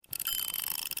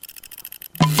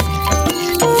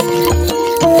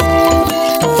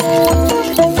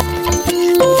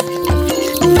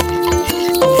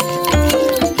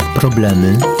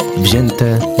Problemy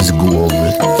wzięte z głowy.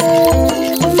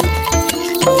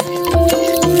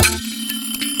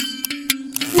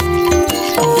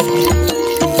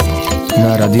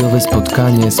 Na radiowe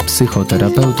spotkanie z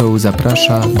psychoterapeutą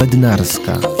zaprasza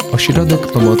Bednarska,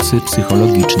 ośrodek pomocy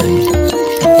psychologicznej.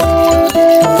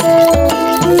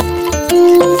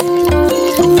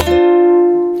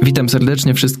 Witam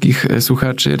serdecznie wszystkich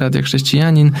słuchaczy Radia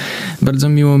Chrześcijanin. Bardzo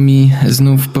miło mi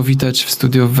znów powitać w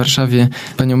studiu w Warszawie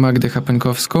panią Magdę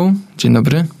Chapońkowską. Dzień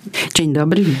dobry. Dzień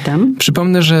dobry, witam.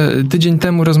 Przypomnę, że tydzień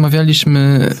temu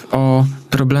rozmawialiśmy o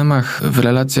problemach w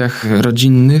relacjach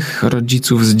rodzinnych,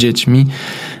 rodziców z dziećmi,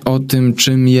 o tym,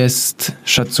 czym jest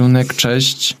szacunek,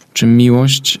 cześć, czym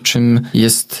miłość, czym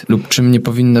jest lub czym nie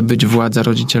powinna być władza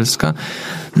rodzicielska.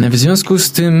 W związku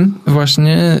z tym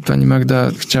właśnie pani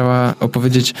Magda chciała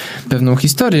opowiedzieć pewną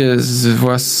historię z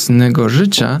własnego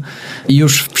życia i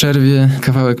już w przerwie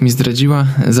kawałek mi zdradziła.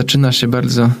 Zaczyna się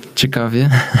bardzo ciekawie.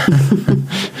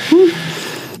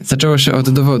 Zaczęło się od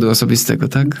dowodu osobistego,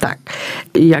 tak? Tak.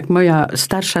 Jak moja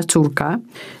starsza córka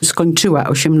skończyła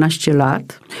 18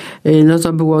 lat, no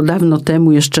to było dawno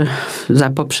temu, jeszcze za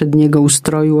poprzedniego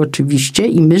ustroju oczywiście,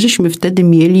 i my żeśmy wtedy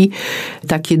mieli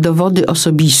takie dowody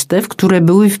osobiste, w które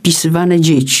były wpisywane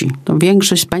dzieci. No,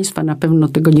 większość z Państwa na pewno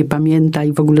tego nie pamięta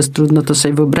i w ogóle trudno to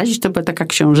sobie wyobrazić. To była taka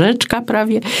książeczka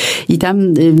prawie i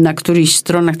tam na którychś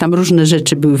stronach tam różne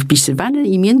rzeczy były wpisywane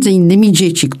i między innymi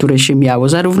dzieci, które się miało,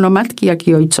 zarówno matki, jak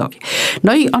i ojcowie.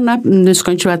 No i ona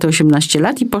skończyła te 18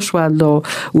 lat i poszła do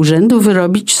urzędu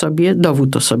wyrobić sobie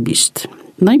dowód osobisty.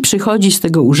 No i przychodzi z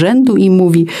tego urzędu i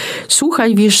mówi: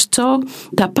 słuchaj, wiesz co,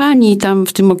 ta pani tam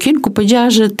w tym okienku powiedziała,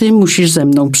 że ty musisz ze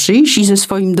mną przyjść i ze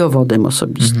swoim dowodem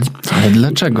osobistym. Ale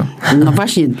dlaczego? No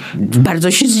właśnie,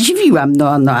 bardzo się zdziwiłam,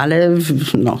 no ale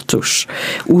no cóż,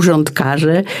 urząd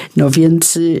każe, no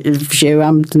więc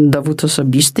wzięłam ten dowód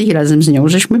osobisty i razem z nią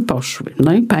żeśmy poszły.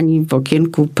 No i pani w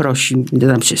okienku prosi,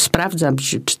 tam się sprawdzam,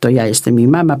 czy to ja jestem jej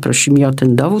mama, prosi mnie o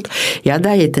ten dowód. Ja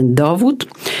daję ten dowód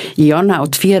i ona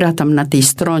otwiera tam na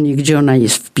tej stronie, gdzie ona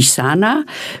jest wpisana,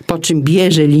 po czym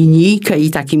bierze linijkę i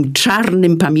takim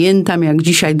czarnym, pamiętam jak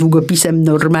dzisiaj, długopisem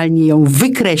normalnie ją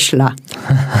wykreśla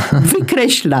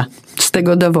z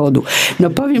tego dowodu. No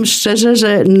powiem szczerze,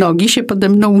 że nogi się pode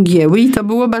mną ugięły i to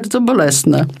było bardzo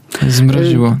bolesne.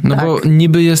 Zmroziło. No tak. Bo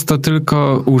niby jest to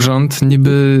tylko urząd,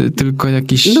 niby tylko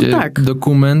jakiś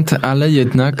dokument, ale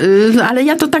jednak... Ale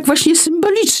ja to tak właśnie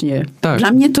symbolicznie. Tak.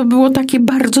 Dla mnie to było takie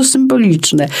bardzo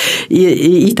symboliczne.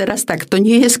 I teraz tak, to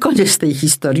nie jest koniec tej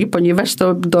historii, ponieważ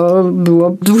to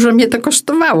było, dużo mnie to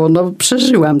kosztowało. No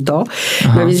przeżyłam to.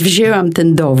 No więc wzięłam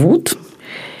ten dowód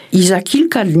i za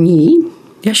kilka dni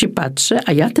ja się patrzę,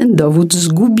 a ja ten dowód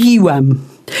zgubiłam.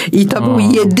 I to był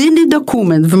jedyny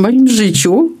dokument w moim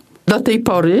życiu do tej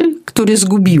pory, który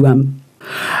zgubiłam.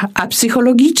 A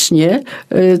psychologicznie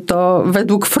to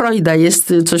według Freuda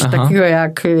jest coś takiego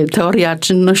jak teoria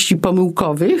czynności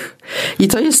pomyłkowych i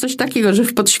to jest coś takiego, że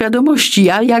w podświadomości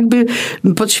ja jakby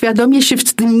podświadomie się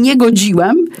w tym nie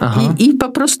godziłam i po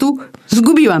prostu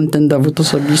zgubiłam ten dowód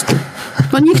osobisty.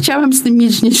 No nie chciałam z tym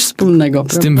mieć nic wspólnego.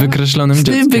 Z tym wykreślonym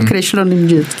dzieckiem. Z tym wykreślonym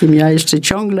dzieckiem. Ja jeszcze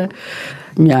ciągle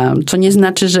miałam, co nie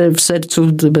znaczy, że w sercu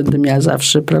będę miała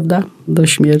zawsze, prawda? Do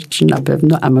śmierci na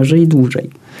pewno, a może i dłużej.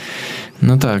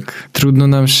 No tak. Trudno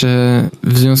nam się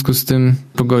w związku z tym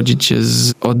pogodzić się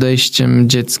z odejściem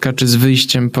dziecka, czy z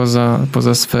wyjściem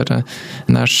poza sferę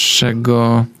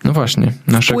naszego, no właśnie,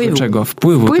 naszego czego?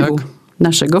 Wpływu, tak?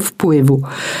 Naszego wpływu.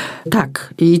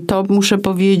 Tak. I to muszę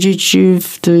powiedzieć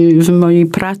w mojej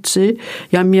pracy.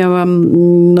 Ja miałam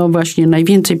no właśnie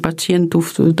najwięcej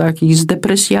pacjentów takich z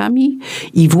depresjami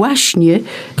i właśnie...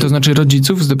 To znaczy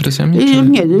rodziców z depresjami? Czy?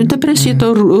 Nie, depresje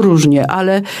to różnie,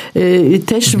 ale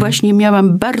też właśnie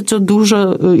miałam bardzo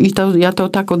dużo i ja to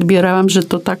tak odbierałam, że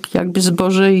to tak jakby z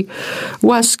Bożej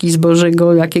łaski, z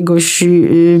Bożego jakiegoś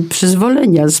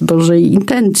przyzwolenia, z Bożej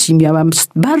intencji. Miałam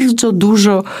bardzo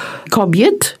dużo kobiet,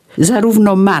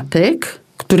 zarówno matek,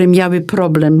 które miały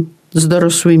problem z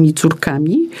dorosłymi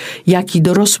córkami, jak i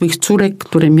dorosłych córek,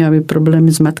 które miały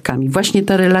problemy z matkami. Właśnie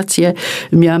te relacje,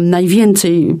 miałam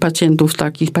najwięcej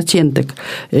pacjentek,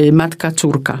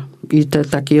 matka-córka i te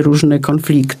takie różne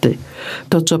konflikty.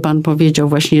 To, co pan powiedział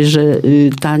właśnie, że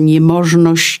ta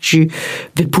niemożność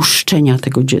wypuszczenia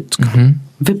tego dziecka.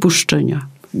 Wypuszczenia.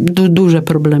 Duże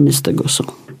problemy z tego są.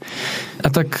 A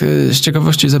tak z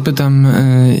ciekawości zapytam,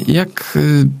 jak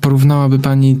porównałaby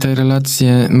pani te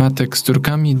relacje matek z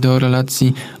córkami do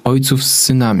relacji ojców z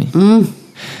synami?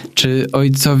 Czy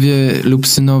ojcowie lub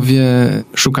synowie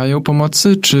szukają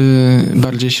pomocy, czy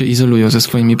bardziej się izolują ze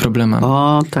swoimi problemami?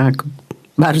 O, tak.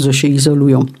 Bardzo się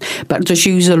izolują. Bardzo się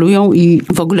izolują i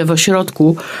w ogóle w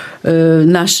ośrodku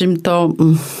naszym to...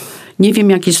 Nie wiem,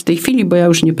 jak jest w tej chwili, bo ja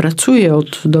już nie pracuję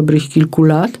od dobrych kilku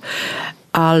lat,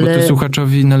 ale... Bo tu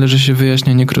słuchaczowi należy się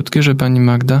wyjaśnienie krótkie, że pani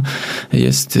Magda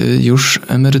jest już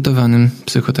emerytowanym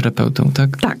psychoterapeutą,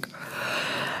 tak? Tak.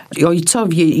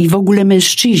 Ojcowie i w ogóle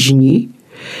mężczyźni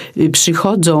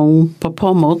przychodzą po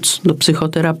pomoc do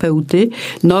psychoterapeuty,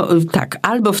 no tak,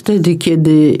 albo wtedy,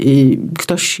 kiedy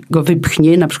ktoś go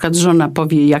wypchnie, na przykład żona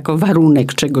powie jako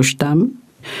warunek czegoś tam,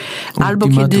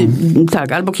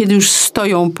 albo kiedy już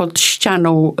stoją pod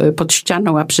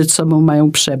ścianą, a przed sobą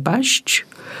mają przepaść,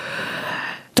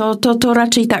 to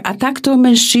raczej tak. A tak to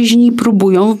mężczyźni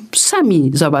próbują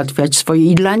sami załatwiać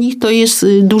swoje i dla nich to jest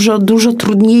dużo, dużo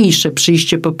trudniejsze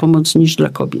przyjście po pomoc niż dla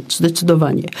kobiet.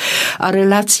 Zdecydowanie. A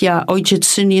relacja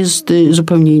ojciec-syn jest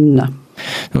zupełnie inna.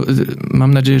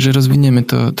 Mam nadzieję, że rozwiniemy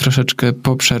to troszeczkę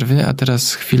po przerwie, a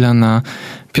teraz chwila na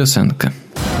piosenkę.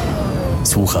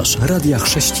 Słuchasz Radia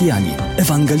Chrześcijanin,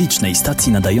 ewangelicznej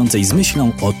stacji nadającej z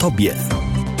myślą o Tobie.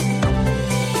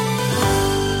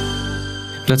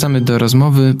 Wracamy do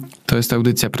rozmowy. To jest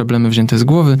audycja Problemy wzięte z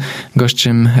głowy.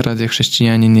 Gościem Radia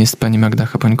Chrześcijanin jest pani Magda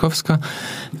Chapońkowska.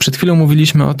 Przed chwilą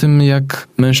mówiliśmy o tym, jak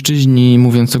mężczyźni,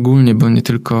 mówiąc ogólnie, bo nie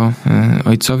tylko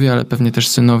ojcowie, ale pewnie też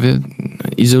synowie,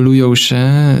 izolują się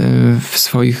w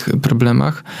swoich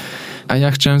problemach. A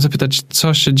ja chciałem zapytać,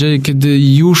 co się dzieje, kiedy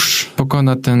już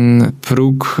pokona ten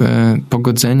próg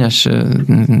pogodzenia się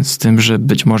z tym, że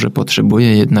być może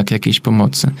potrzebuje jednak jakiejś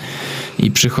pomocy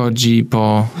i przychodzi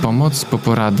po pomoc, po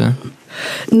poradę?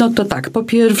 No to tak, po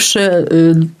pierwsze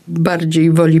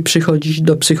bardziej woli przychodzić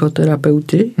do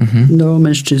psychoterapeuty, do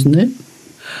mężczyzny.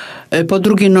 Po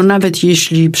drugie, no nawet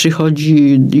jeśli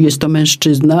jest to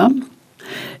mężczyzna,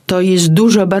 to jest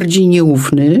dużo bardziej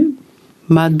nieufny,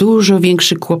 ma dużo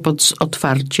większy kłopot z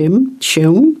otwarciem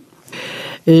się,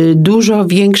 dużo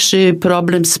większy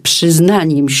problem z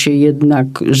przyznaniem się jednak,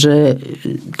 że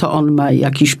to on ma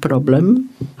jakiś problem.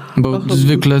 Bo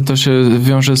zwykle to się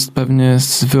wiąże pewnie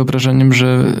z wyobrażeniem,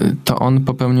 że to on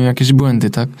popełnił jakieś błędy,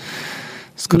 tak?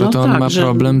 Skoro to on ma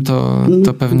problem,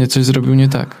 to pewnie coś zrobił nie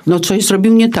tak. No coś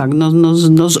zrobił nie tak,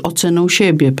 z oceną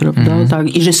siebie, prawda?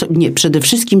 Tak? I że przede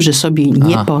wszystkim, że sobie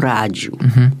nie poradził.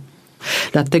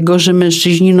 Dlatego, że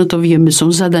mężczyźni, no to wiemy,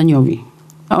 są zadaniowi.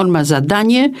 A on ma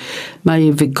zadanie, ma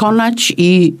je wykonać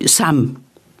i sam,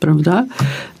 prawda?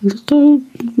 No to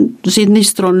z jednej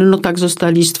strony, no tak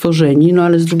zostali stworzeni, no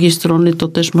ale z drugiej strony to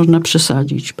też można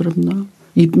przesadzić, prawda?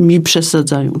 I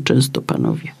przesadzają często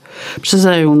panowie.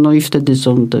 Przesadzają, no i wtedy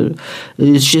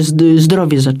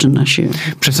zdrowie zaczyna się.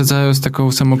 Przesadzają z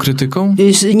taką samokrytyką?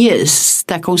 Nie, z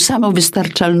taką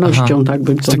samowystarczalnością, tak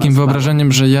bym to nazwał. Z takim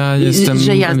wyobrażeniem, że ja jestem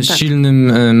silnym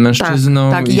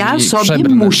mężczyzną. Tak, ja sobie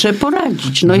muszę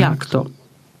poradzić. No jak to?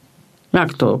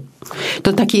 Jak to?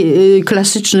 To takie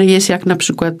klasyczne jest, jak na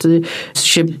przykład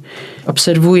się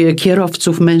obserwuje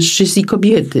kierowców mężczyzn i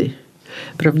kobiety.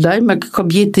 Prawda? Jak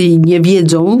kobiety nie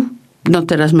wiedzą, no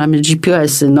teraz mamy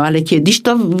GPS-y, no ale kiedyś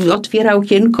to otwiera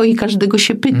okienko i każdego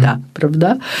się pyta,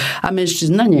 prawda? A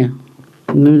mężczyzna nie.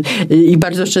 I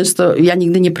bardzo często, ja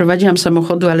nigdy nie prowadziłam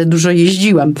samochodu, ale dużo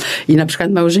jeździłam. I na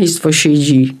przykład małżeństwo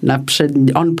siedzi,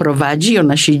 on prowadzi,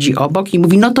 ona siedzi obok i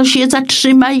mówi, no to się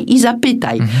zatrzymaj i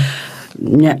zapytaj.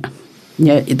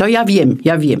 Nie, to ja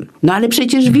wiem. No ale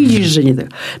przecież widzisz, że nie tak.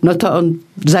 No to on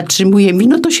zatrzymuje mi,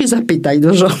 no to się zapytaj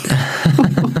do żony.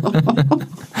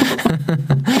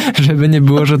 Żeby nie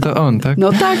było, że to on, tak?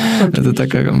 No tak. To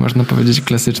taka, można powiedzieć,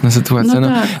 klasyczna sytuacja. No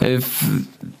tak.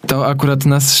 To akurat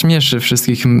nas śmieszy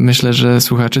wszystkich, myślę, że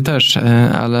słuchaczy też,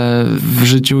 ale w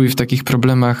życiu i w takich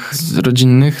problemach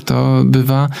rodzinnych to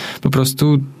bywa po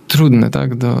prostu trudne,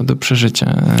 tak? Do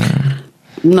przeżycia.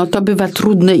 No to bywa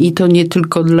trudne i to nie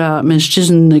tylko dla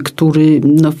mężczyzny, który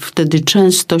wtedy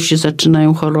często się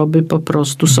zaczynają choroby po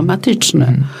prostu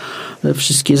somatyczne.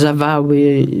 Wszystkie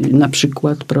zawały na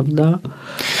przykład, prawda?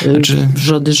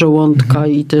 Wrzody żołądka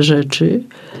i te rzeczy.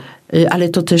 Ale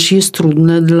to też jest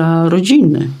trudne dla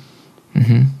rodziny.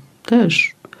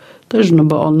 Też, no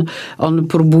bo on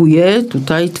próbuje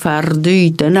tutaj twardy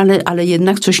i ale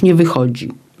jednak coś nie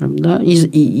wychodzi, prawda?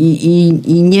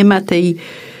 I nie ma tej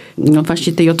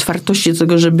właśnie tej otwartości do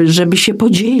tego, żeby się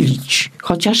podzielić.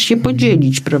 Chociaż się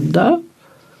podzielić, prawda?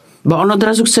 Bo on od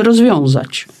razu chce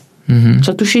rozwiązać.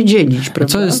 Co tu się dzielić,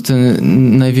 prawda? Co jest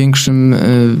największym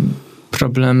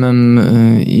problemem,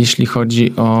 jeśli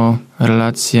chodzi o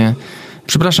relacje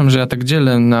Przepraszam, że ja tak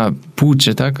dzielę na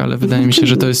płcie, tak? Ale wydaje mi się,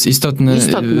 że to jest istotne.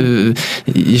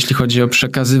 Jeśli chodzi o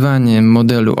przekazywanie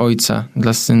modelu ojca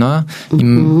dla syna i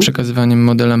przekazywanie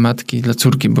modela matki dla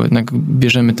córki, bo jednak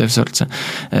bierzemy te wzorce.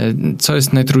 Co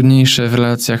jest najtrudniejsze w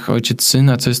relacjach ojciec-syn,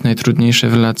 a co jest najtrudniejsze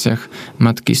w relacjach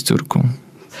matki z córką?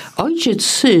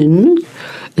 Ojciec-syn,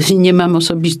 nie mam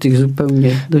osobistych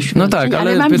zupełnie doświadczeń, no tak,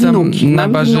 ale mam pytam wnuki. na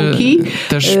bazie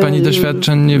też pani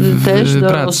doświadczeń w też pracy.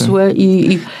 dorosłe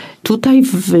i tutaj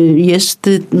jest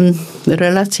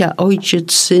relacja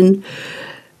ojciec-syn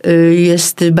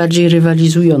jest bardziej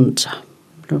rywalizująca.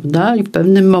 Prawda? I w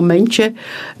pewnym momencie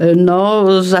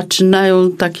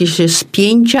zaczynają takie się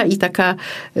spięcia i taka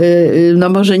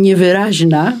może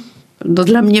niewyraźna,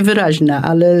 dla mnie wyraźna,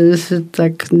 ale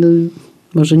tak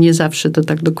może nie zawsze to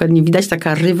tak dokładnie widać,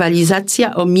 taka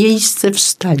rywalizacja o miejsce w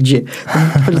stadzie.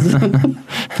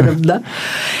 Prawda?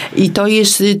 I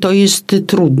to jest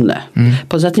trudne.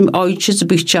 Poza tym ojciec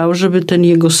by chciał, żeby ten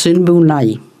jego syn był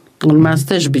On ma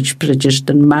też być przecież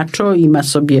ten macho i ma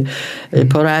sobie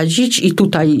poradzić i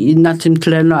tutaj na tym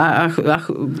tle,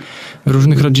 W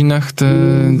różnych rodzinach te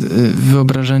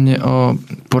wyobrażenie o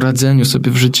poradzeniu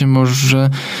sobie w życiu może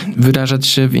wyrażać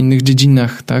się w innych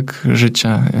dziedzinach, tak,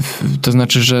 życia. To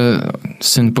znaczy, że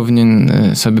syn powinien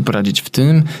sobie poradzić w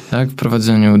tym, tak, w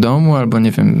prowadzeniu domu, albo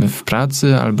nie wiem, w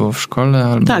pracy, albo w szkole,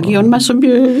 albo tak, i on ma sobie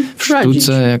w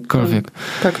sztuce, jakkolwiek.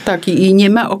 Tak. I nie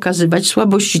ma okazywać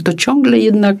słabości. To ciągle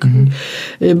jednak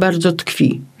bardzo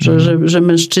tkwi. Że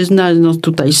mężczyzna,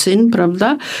 tutaj syn,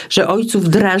 prawda, że ojców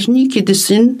drażni, kiedy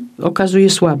syn okazuje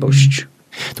słabość.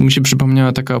 Tu mi się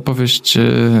przypomniała taka opowieść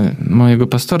mojego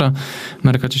pastora,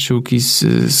 Marka Ciesiłki,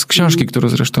 z książki, którą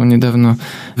zresztą niedawno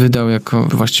wydał jako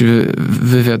właściwy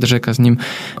wywiad rzeka z nim.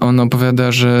 On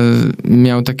opowiada, że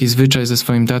miał taki zwyczaj ze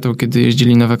swoim tatą, kiedy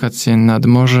jeździli na wakacje nad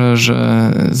morze,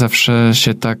 że zawsze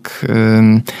się tak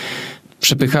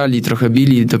przepychali, trochę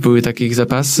bili, to były takie ich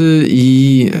zapasy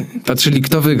i patrzyli,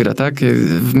 kto wygra, tak?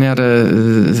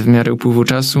 W miarę upływu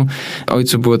czasu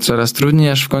ojcu było coraz trudniej,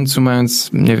 aż w końcu mając,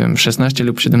 nie wiem, 16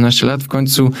 lub 17 lat, w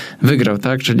końcu wygrał,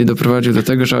 tak? Czyli doprowadził do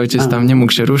tego, że ojciec tam nie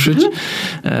mógł się ruszyć.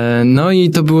 No i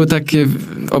to było takie,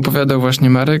 opowiadał właśnie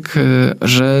Marek,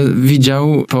 że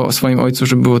widział po swoim ojcu,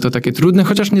 że było to takie trudne,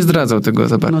 chociaż nie zdradzał tego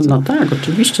za bardzo. No tak,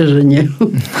 oczywiście, że nie.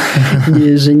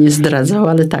 Że nie zdradzał,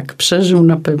 ale tak, przeżył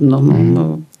na pewno.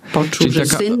 Poczuł, czyli że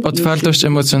taka syn otwartość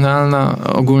emocjonalna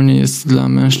ogólnie jest dla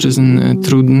mężczyzn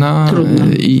trudna.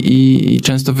 I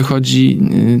często wychodzi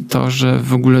to, że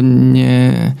w ogóle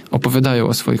nie opowiadają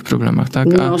o swoich problemach, tak?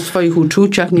 O swoich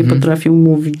uczuciach nie potrafią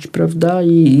mówić, prawda?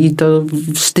 I to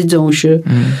wstydzą się.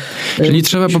 Czyli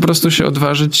trzeba po prostu się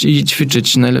odważyć i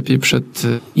ćwiczyć najlepiej przed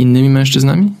innymi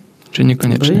mężczyznami? Czy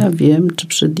niekoniecznie? Bo ja wiem, czy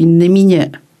przed innymi nie.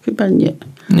 Chyba nie.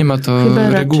 Nie ma to chyba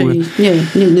reguły. Nie,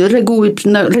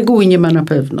 reguły nie ma na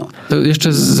pewno. To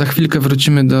jeszcze za chwilkę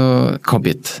wrócimy do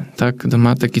kobiet, tak? Do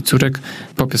matek i córek.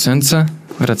 Po piosence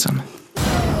wracamy.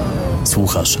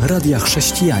 Słuchasz Radia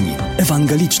Chrześcijanin,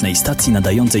 ewangelicznej stacji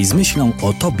nadającej z myślą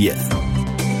o Tobie.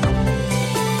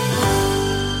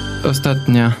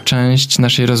 Ostatnia część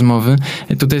naszej rozmowy.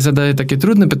 Tutaj zadaję takie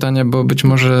trudne pytania, bo być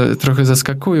może trochę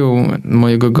zaskakują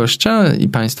mojego gościa i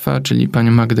państwa, czyli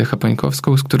panią Magdę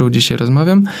Chapońkowską, z którą dzisiaj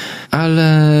rozmawiam,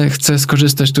 ale chcę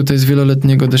skorzystać tutaj z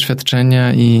wieloletniego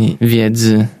doświadczenia i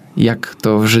wiedzy, jak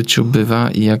to w życiu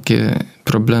bywa i jakie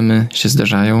problemy się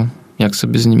zdarzają, jak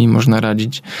sobie z nimi można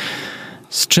radzić.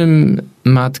 Z czym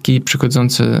matki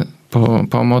przychodzące po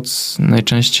pomoc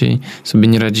najczęściej sobie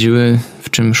nie radziły, w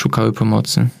czym szukały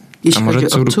pomocy? Jeśli chodzi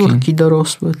o córki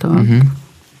dorosłe, tak.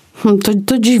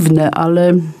 To dziwne,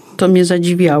 ale to mnie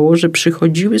zadziwiało, że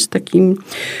przychodziły z takim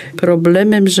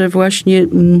problemem, że właśnie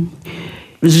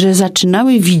że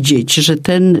zaczynały widzieć, że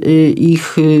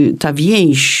ta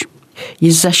więź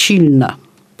jest za silna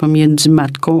pomiędzy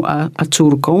matką a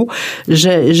córką,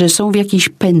 że są w jakiejś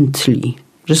pętli.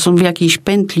 Że są w jakiejś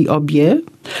pętli obie.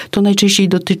 To najczęściej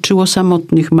dotyczyło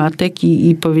samotnych matek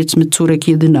i powiedzmy córek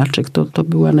jedynaczek. To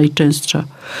była najczęstsza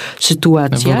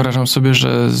sytuacja. Ja wyobrażam sobie,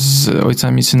 że z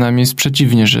ojcami i synami jest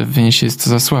przeciwnie, że więź jest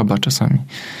za słaba czasami.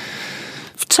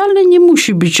 Wcale nie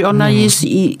musi być. Ona jest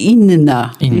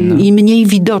inna i mniej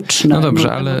widoczna. No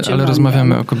dobrze, ale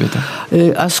rozmawiamy o kobietach.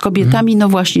 A z kobietami, no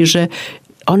właśnie, że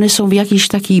one są w jakiejś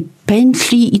takiej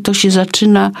pętli i to się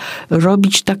zaczyna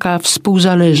robić taka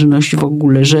współzależność w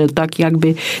ogóle, że tak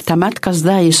jakby ta matka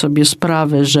zdaje sobie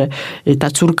sprawę, że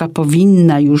ta córka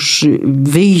powinna już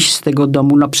wyjść z tego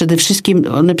domu. No przede wszystkim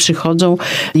one przychodzą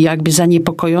jakby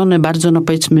zaniepokojone bardzo, no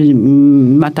powiedzmy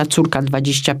ma ta córka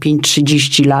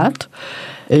 25-30 lat,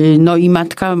 No i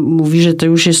matka mówi, że to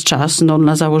już jest czas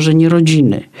na założenie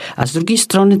rodziny. A z drugiej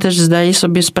strony też zdaje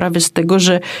sobie sprawę z tego,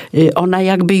 że ona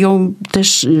jakby ją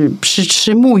też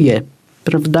przytrzymuje,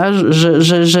 prawda?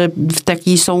 Że w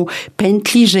takiej są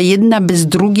pętli, że jedna bez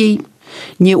drugiej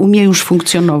nie umie już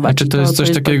funkcjonować. A czy to jest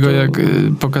coś takiego bardzo... jak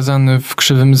pokazane w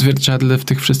krzywym zwierciadle w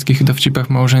tych wszystkich dowcipach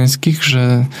małżeńskich,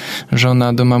 że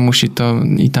żona do mamusi to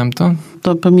i tamto?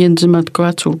 To pomiędzy matką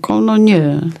a córką? No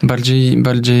nie.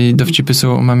 Bardziej dowcipy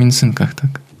są o maminsynkach, tak?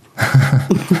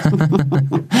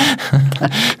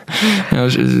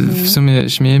 W sumie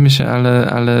śmiejemy się,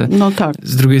 ale no tak.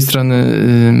 Z drugiej strony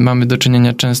mamy do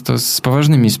czynienia często z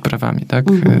poważnymi sprawami, tak?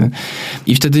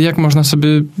 I wtedy jak można sobie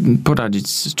poradzić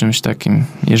z czymś takim,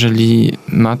 jeżeli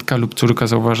matka lub córka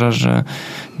zauważa, że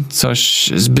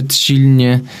coś zbyt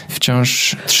silnie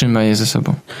wciąż trzyma je ze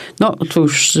sobą? No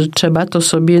cóż, trzeba to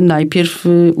sobie najpierw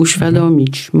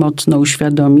uświadomić, mocno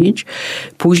uświadomić.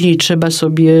 Później trzeba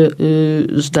sobie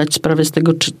zdać sprawę z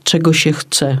tego, czego się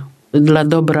chce dla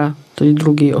dobra tej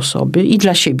drugiej osoby i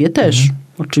dla siebie też,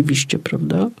 oczywiście,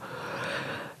 prawda?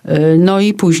 No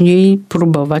i później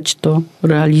próbować to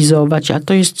realizować, a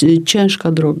to jest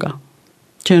ciężka droga.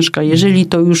 Ciężka. Jeżeli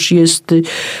to już jest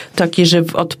takie, że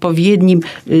w odpowiednim...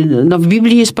 w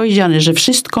Biblii jest powiedziane, że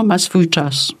wszystko ma swój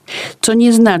czas. Co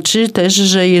nie znaczy też,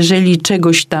 że jeżeli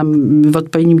czegoś tam w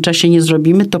odpowiednim czasie nie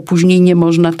zrobimy, to później nie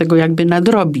można tego jakby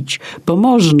nadrobić. Bo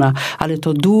można, ale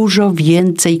to dużo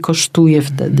więcej kosztuje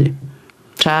wtedy.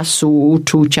 Czasu,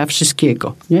 uczucia,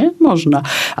 wszystkiego. Nie? Można.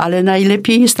 Ale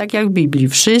najlepiej jest tak jak w Biblii.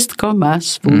 Wszystko ma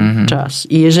swój czas.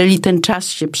 I jeżeli ten czas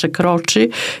się przekroczy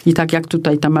i tak jak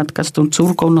tutaj ta matka z tą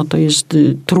córką, no to jest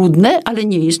trudne, ale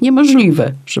nie jest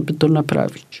niemożliwe, żeby to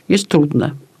naprawić. Jest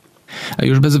trudne. A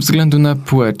już bez względu na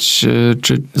płeć,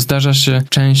 czy zdarza się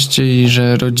częściej,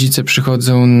 że rodzice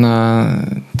przychodzą na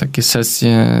takie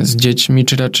sesje z dziećmi,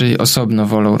 czy raczej osobno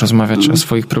wolą rozmawiać o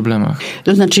swoich problemach?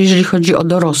 To znaczy, jeżeli chodzi o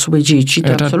dorosłe dzieci, to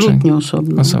raczej absolutnie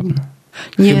osobno.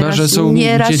 Chyba, że są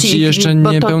dzieci jeszcze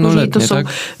niepełnoletnie, tak?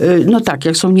 No tak,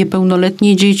 jak są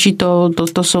niepełnoletnie dzieci,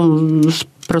 to są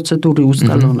procedury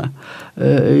ustalone.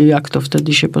 Jak to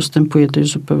wtedy się postępuje, to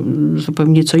jest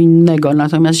zupełnie co innego.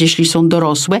 Natomiast jeśli są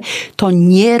dorosłe, to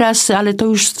nieraz, ale to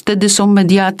już wtedy są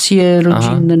mediacje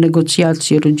rodzinne,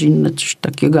 negocjacje rodzinne, coś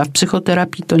takiego. A w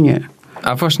psychoterapii to nie.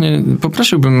 A właśnie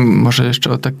poprosiłbym może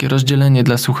jeszcze o takie rozdzielenie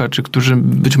dla słuchaczy, którzy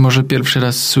być może pierwszy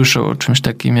raz słyszą o czymś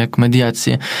takim jak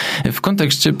mediacje. W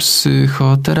kontekście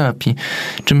psychoterapii,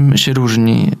 czym się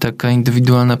różni taka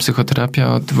indywidualna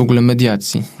psychoterapia od w ogóle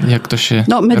mediacji? Jak to się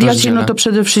mediacje, rozdziela? To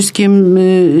przede wszystkim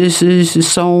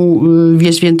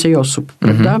jest więcej osób,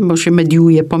 prawda? Bo się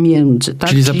mediuje pomiędzy. Tak?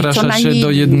 Czyli zaprasza się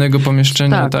do jednego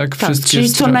pomieszczenia, tak? Wszystkie czyli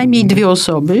co najmniej 2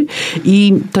 osoby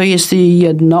i to jest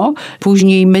jedno.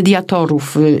 Później mediatorów.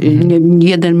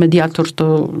 Jeden mediator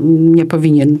to nie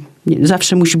powinien.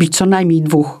 Zawsze musi być co najmniej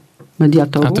 2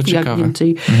 mediatorów. A to ciekawe. Jak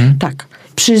więcej. Tak.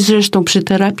 Zresztą przy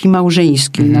terapii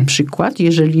małżeńskiej na przykład,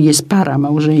 jeżeli jest para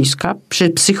małżeńska, przy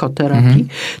psychoterapii,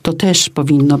 to też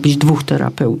powinno być 2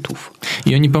 terapeutów.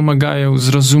 I oni pomagają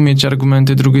zrozumieć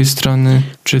argumenty drugiej strony,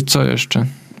 czy co jeszcze?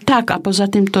 Tak, a poza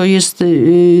tym to jest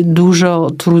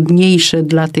dużo trudniejsze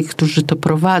dla tych, którzy to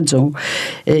prowadzą.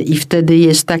 I wtedy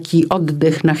jest taki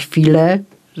oddech na chwilę,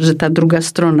 że ta druga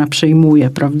strona przejmuje,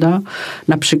 prawda?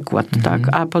 Na przykład, tak.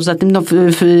 A poza tym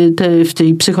w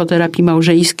tej psychoterapii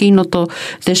małżeńskiej, to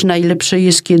też najlepsze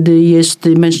jest, kiedy jest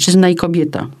mężczyzna i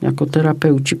kobieta jako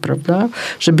terapeuci, prawda?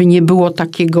 Żeby nie było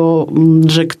takiego,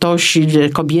 że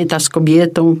kobieta z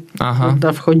kobietą,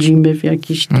 prawda? Wchodzimy w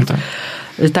jakiś...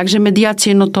 Także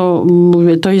mediacje,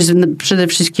 to jest przede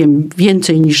wszystkim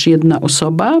więcej niż jedna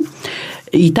osoba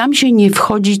i tam się nie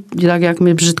wchodzi, tak jak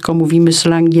my brzydko mówimy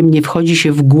slangiem, nie wchodzi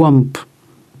się w głąb,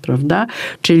 prawda?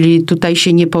 Czyli tutaj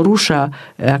się nie porusza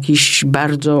jakichś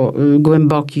bardzo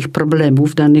głębokich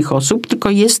problemów danych osób, tylko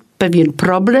jest pewien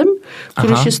problem,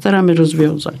 który się staramy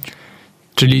rozwiązać.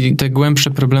 Czyli te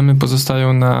głębsze problemy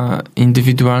pozostają na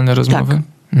indywidualne rozmowy?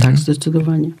 Tak,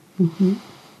 zdecydowanie.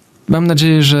 Mam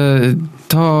nadzieję, że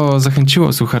to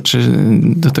zachęciło słuchaczy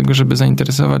do tego, żeby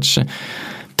zainteresować się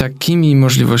takimi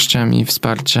możliwościami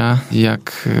wsparcia,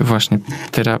 jak właśnie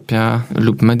terapia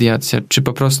lub mediacja, czy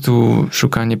po prostu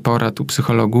szukanie porad u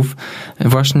psychologów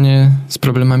właśnie z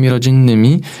problemami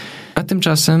rodzinnymi. A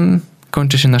tymczasem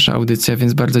kończy się nasza audycja,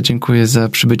 więc bardzo dziękuję za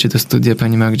przybycie do studia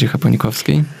pani Magdzie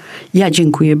Chapońkowskiej. Ja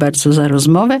dziękuję bardzo za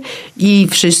rozmowę i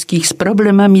wszystkich z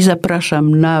problemami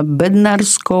zapraszam na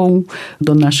Bednarską,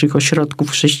 do naszych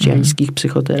ośrodków chrześcijańskich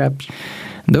psychoterapii.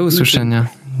 Do usłyszenia.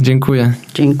 Dziękuję.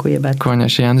 Dziękuję bardzo. Kłania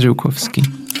się Jan Żyłkowski.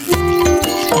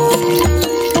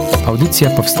 Audycja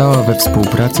powstała we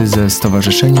współpracy ze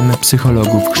Stowarzyszeniem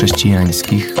Psychologów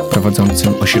Chrześcijańskich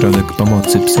prowadzącym Ośrodek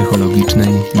Pomocy Psychologicznej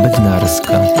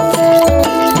Bednarska.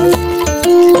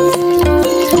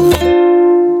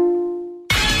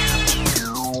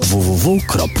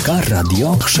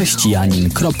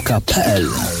 www.radiochrześcijanin.pl